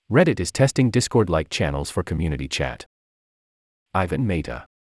Reddit is testing Discord-like channels for community chat. Ivan Mehta.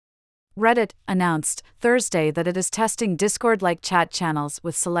 Reddit announced Thursday that it is testing Discord-like chat channels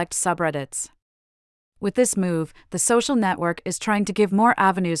with select subreddits. With this move, the social network is trying to give more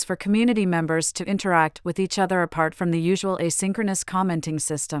avenues for community members to interact with each other apart from the usual asynchronous commenting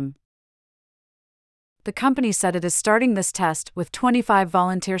system. The company said it is starting this test with 25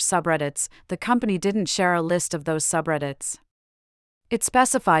 volunteer subreddits. The company didn't share a list of those subreddits. It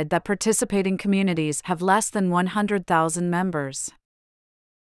specified that participating communities have less than 100,000 members.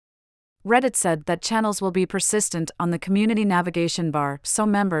 Reddit said that channels will be persistent on the community navigation bar so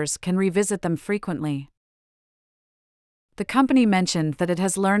members can revisit them frequently. The company mentioned that it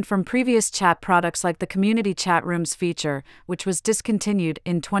has learned from previous chat products like the Community Chat Rooms feature, which was discontinued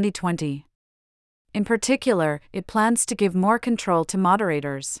in 2020. In particular, it plans to give more control to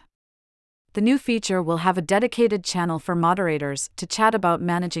moderators. The new feature will have a dedicated channel for moderators to chat about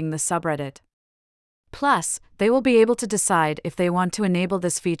managing the subreddit. Plus, they will be able to decide if they want to enable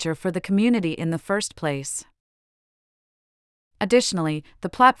this feature for the community in the first place. Additionally, the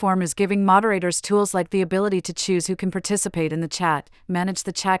platform is giving moderators tools like the ability to choose who can participate in the chat, manage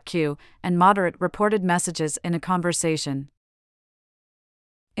the chat queue, and moderate reported messages in a conversation.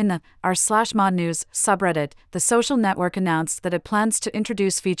 In the r/mod news subreddit, the social network announced that it plans to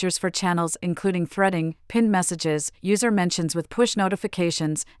introduce features for channels including threading, pinned messages, user mentions with push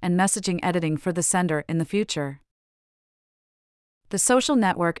notifications, and messaging editing for the sender in the future. The social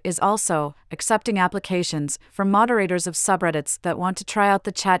network is also accepting applications from moderators of subreddits that want to try out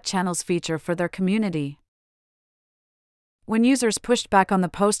the chat channels feature for their community. When users pushed back on the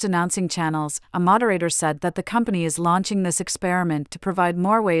post announcing channels, a moderator said that the company is launching this experiment to provide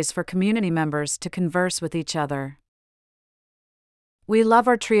more ways for community members to converse with each other. We love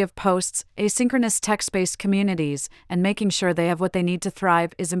our tree of posts, asynchronous text-based communities, and making sure they have what they need to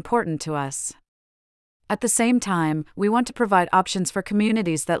thrive is important to us. At the same time, we want to provide options for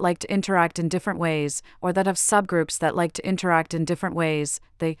communities that like to interact in different ways, or that have subgroups that like to interact in different ways,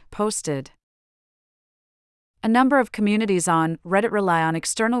 they posted. A number of communities on Reddit rely on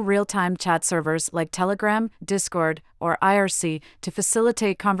external real-time chat servers like Telegram, Discord, or IRC to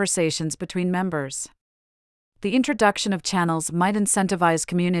facilitate conversations between members. The introduction of channels might incentivize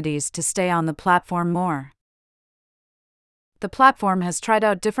communities to stay on the platform more. The platform has tried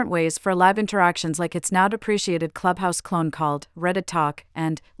out different ways for live interactions like its now depreciated Clubhouse clone called Reddit Talk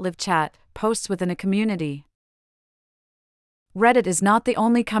and Live Chat posts within a community. Reddit is not the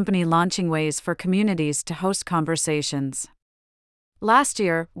only company launching ways for communities to host conversations. Last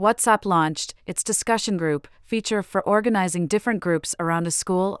year, WhatsApp launched its discussion group feature for organizing different groups around a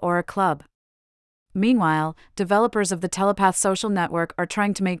school or a club. Meanwhile, developers of the Telepath social network are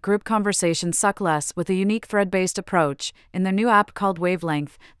trying to make group conversations suck less with a unique thread-based approach. In their new app called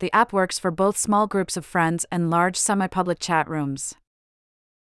Wavelength, the app works for both small groups of friends and large semi-public chat rooms.